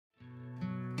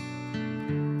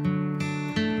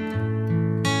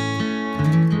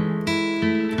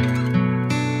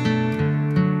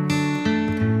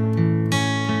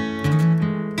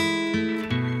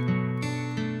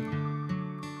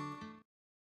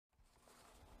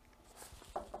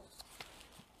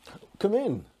come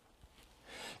in.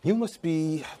 You must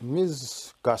be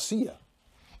Ms. Garcia.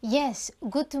 Yes,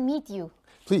 good to meet you.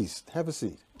 Please, have a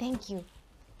seat. Thank you.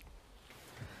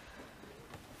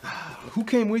 Who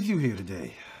came with you here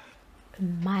today?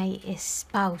 My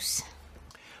spouse.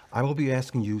 I will be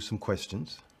asking you some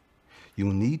questions. You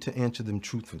will need to answer them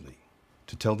truthfully,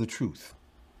 to tell the truth.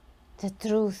 The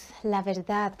truth, la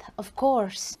verdad, of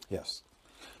course. Yes.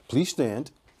 Please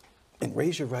stand and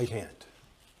raise your right hand.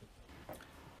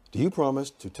 Do you promise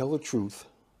to tell the truth,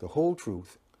 the whole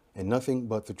truth, and nothing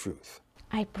but the truth?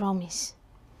 I promise.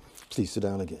 Please sit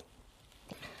down again.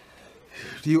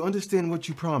 Do you understand what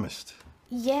you promised?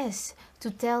 Yes,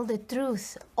 to tell the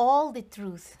truth, all the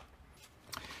truth.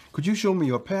 Could you show me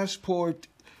your passport,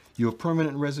 your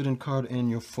permanent resident card, and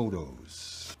your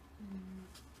photos?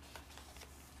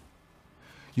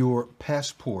 Your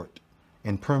passport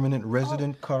and permanent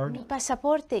resident card? Mi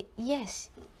pasaporte, yes,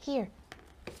 here.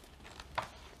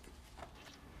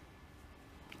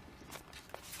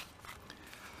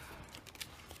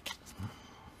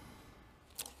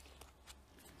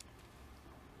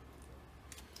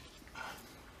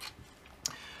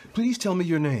 Please tell me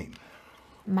your name.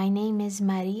 My name is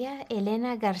Maria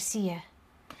Elena Garcia.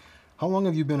 How long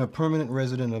have you been a permanent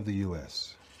resident of the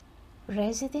U.S.?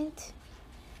 Resident?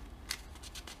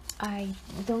 I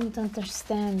don't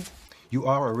understand. You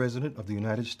are a resident of the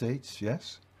United States,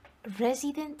 yes?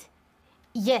 Resident?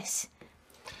 Yes.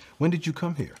 When did you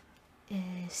come here?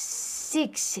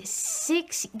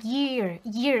 6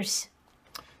 years.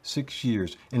 6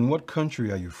 years. In what country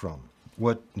are you from?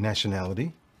 What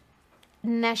nationality?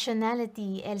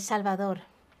 Nationality, El Salvador.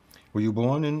 Were you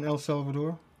born in El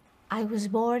Salvador? I was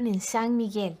born in San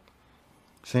Miguel.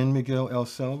 San Miguel, El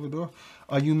Salvador.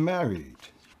 Are you married?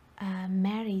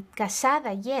 Married.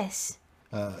 Casada, yes.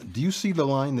 Do you see the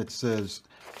line that says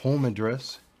home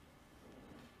address?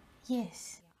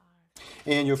 Yes.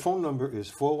 And your phone number is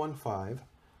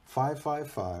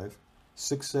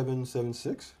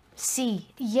 415-555-6776? Sí,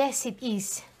 yes it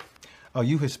is. Are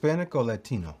you Hispanic or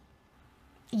Latino?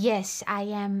 Yes, I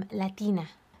am Latina.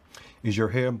 Is your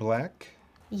hair black?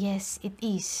 Yes, it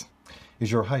is. Is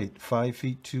your height 5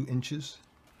 feet 2 inches?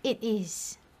 It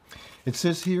is. It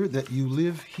says here that you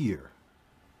live here.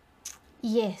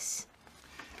 Yes.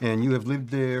 And you have lived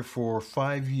there for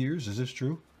 5 years, is this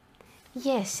true?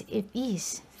 Yes, it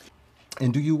is.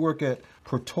 And do you work at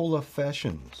Portola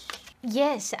Fashions?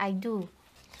 Yes, I do.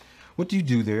 What do you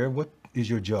do there? What is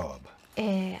your job?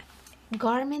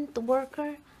 Garment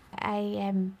worker. I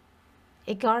am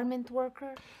a garment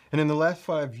worker. And in the last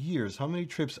 5 years, how many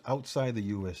trips outside the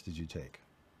U.S. did you take?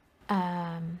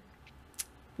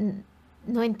 No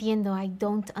entiendo, I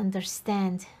don't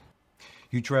understand.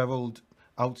 You traveled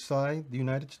outside the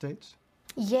United States?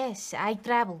 Yes, I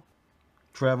travel.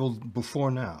 Traveled before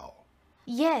now?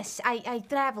 Yes, I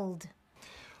traveled.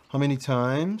 How many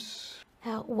times?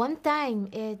 One time,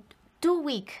 2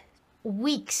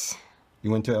 weeks.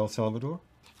 You went to El Salvador?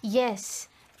 Yes,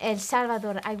 El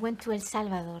Salvador. I went to El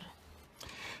Salvador.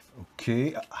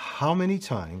 Okay. How many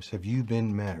times have you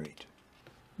been married?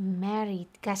 Married.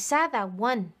 Casada,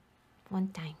 one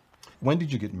time. When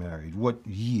did you get married? What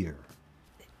year?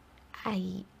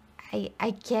 I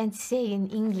can't say in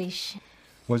English.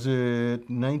 Was it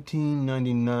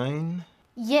 1999?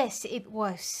 Yes, it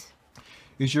was.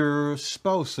 Is your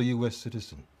spouse a U.S.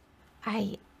 citizen?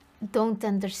 I don't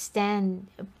understand.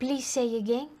 Please say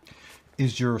again.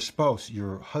 Is your spouse,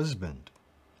 your husband,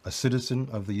 a citizen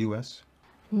of the U.S.?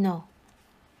 No.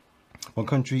 What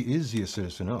country is he a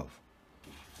citizen of?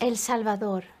 El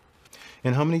Salvador.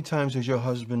 And how many times has your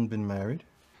husband been married?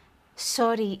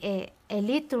 Sorry, a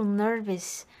little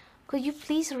nervous. Could you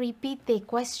please repeat the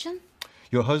question?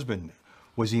 Your husband,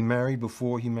 was he married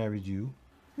before he married you?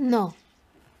 No.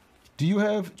 Do you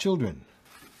have children?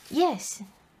 Yes.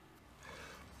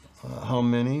 How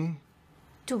many?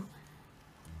 2.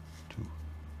 2.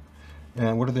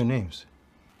 And what are their names?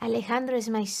 Alejandro is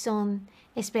my son.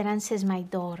 Esperanza is my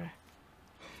daughter.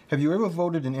 Have you ever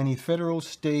voted in any federal,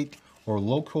 state, or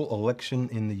local election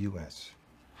in the U.S.?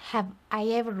 Have I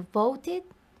ever voted?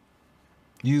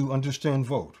 You understand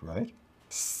vote, right?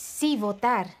 Sí,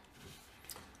 votar.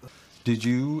 Did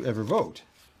you ever vote?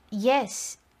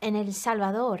 Yes, en El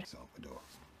Salvador. Salvador.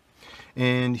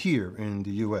 And here in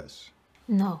the U.S.?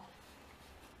 No.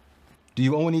 Do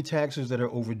you owe any taxes that are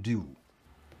overdue?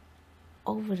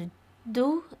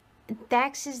 Overdue?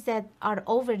 Taxes that are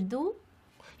overdue?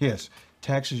 Yes,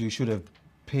 taxes you should have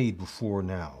paid before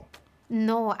now.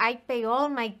 No, I pay all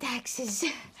my taxes.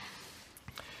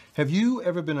 Have you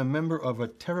ever been a member of a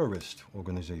terrorist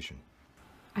organization?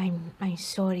 I'm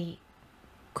sorry.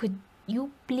 Could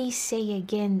you please say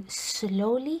again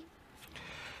slowly?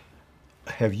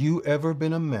 Have you ever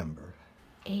been a member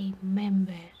A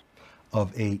member.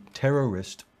 of a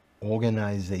terrorist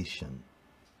organization?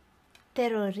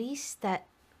 Terrorista.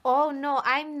 Oh no,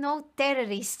 I'm no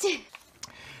terrorist.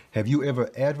 Have you ever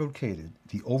advocated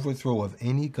the overthrow of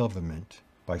any government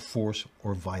by force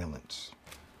or violence?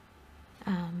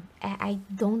 I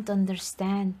don't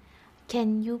understand.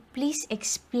 Can you please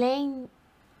explain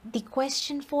the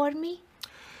question for me?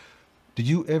 Did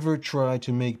you ever try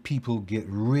to make people get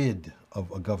rid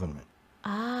of a government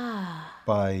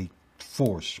by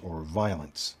force or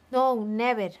violence? No,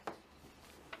 never.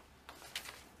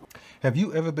 Have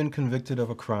you ever been convicted of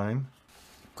a crime?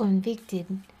 Convicted.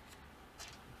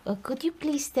 Could you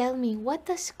please tell me what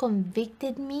does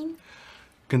convicted mean?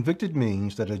 Convicted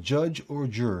means that a judge or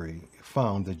jury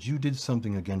found that you did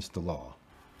something against the law.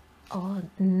 Oh,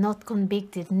 not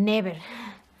convicted, never.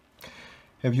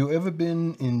 Have you ever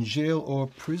been in jail or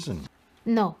prison?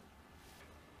 No.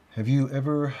 Have you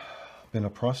ever been a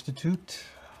prostitute?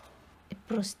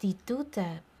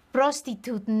 Prostituta.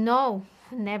 Prostitute, no,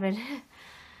 never.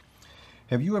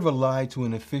 Have you ever lied to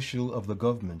an official of the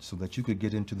government so that you could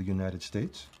get into the United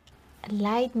States?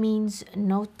 Lied means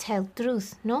no tell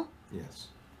truth, no? Yes.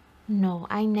 No,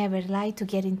 I never lied to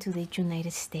get into the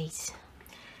United States.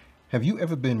 Have you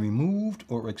ever been removed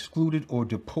or excluded or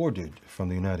deported from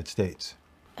the United States?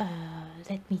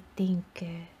 Let me think.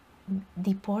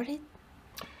 Deported?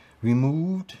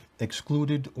 Removed,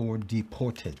 excluded, or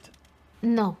deported?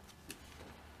 No.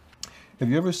 Have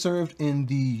you ever served in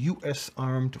the U.S.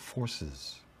 Armed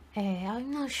Forces?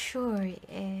 I'm not sure.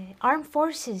 Armed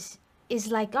forces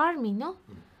is like army, no?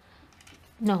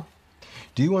 No.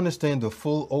 Do you understand the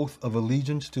full oath of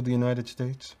allegiance to the United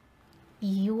States?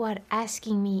 You are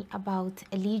asking me about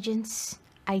allegiance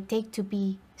I take to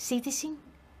be citizen?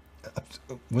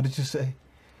 What did you say?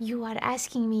 You are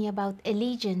asking me about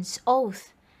allegiance,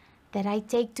 oath, that I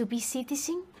take to be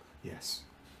citizen? Yes.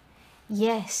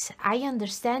 Yes, I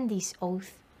understand this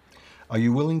oath. Are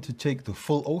you willing to take the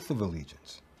full oath of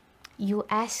allegiance? You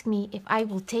ask me if I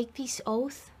will take this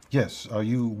oath? Yes. Are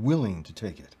you willing to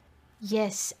take it?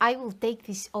 Yes, I will take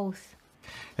this oath.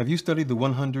 Have you studied the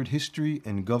 100 history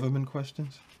and government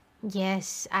questions?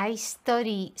 Yes, I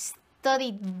studied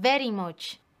very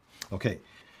much. Okay.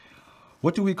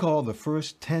 What do we call the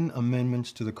first 10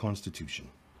 amendments to the Constitution?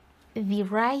 The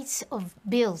rights of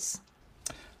bills.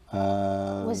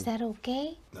 Was that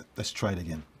okay? Let's try it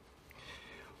again.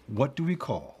 What do we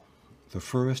call the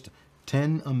first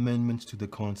 10 amendments to the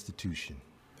Constitution?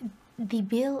 The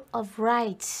Bill of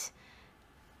Rights.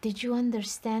 Did you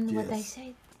understand what I Yes.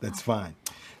 said? That's fine.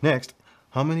 Next,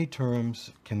 how many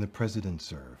terms can the president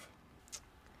serve?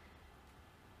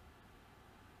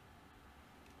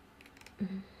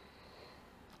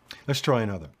 Let's try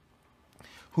another.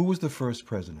 Who was the first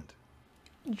president?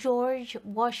 George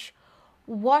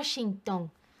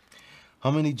Washington.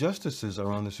 How many justices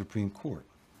are on the Supreme Court?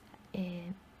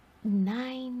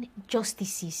 9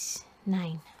 justices.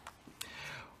 9.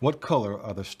 What color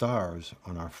are the stars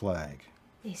on our flag?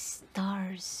 The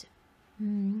stars.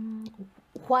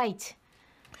 White.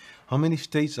 How many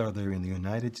states are there in the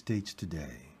United States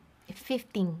today?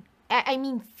 15. I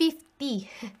mean 50.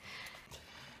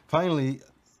 Finally,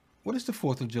 what is the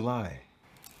 4th of July?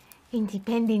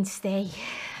 Independence Day.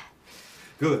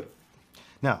 Good.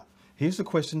 Now, here's a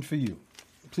question for you.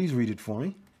 Please read it for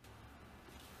me.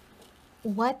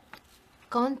 What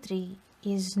country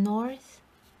is north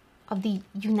of the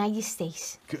United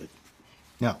States? Good.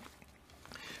 Now,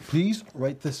 please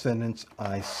write the sentence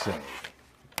I say.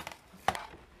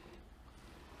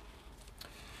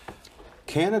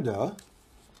 Canada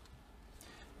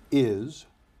is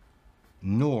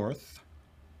North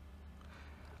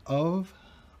of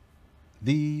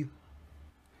the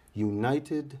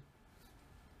United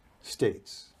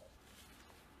States.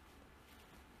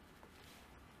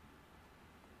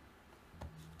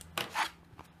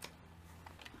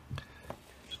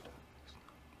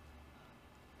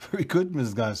 Very good,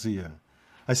 Ms. Garcia.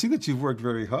 I see that you've worked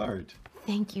very hard.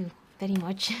 Thank you very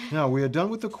much. Now, we are done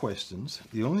with the questions.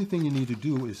 The only thing you need to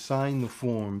do is sign the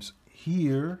forms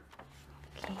here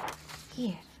Okay.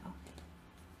 Here.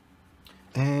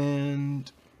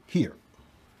 and here.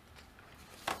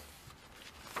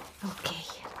 Okay.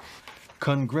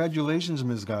 Congratulations,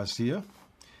 Ms. Garcia.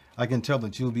 I can tell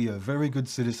that you'll be a very good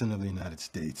citizen of the United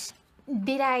States.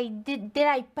 Did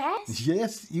I pass?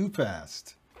 Yes, you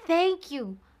passed. Thank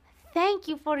you. Thank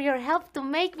you for your help to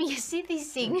make me a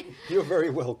citizen. You're very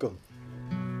welcome.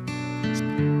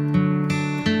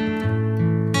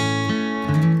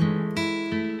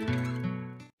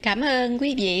 Cảm ơn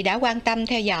quý vị đã quan tâm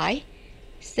theo dõi.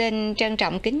 Xin trân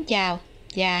trọng kính chào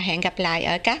Và hẹn gặp lại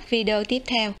ở các video tiếp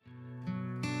theo.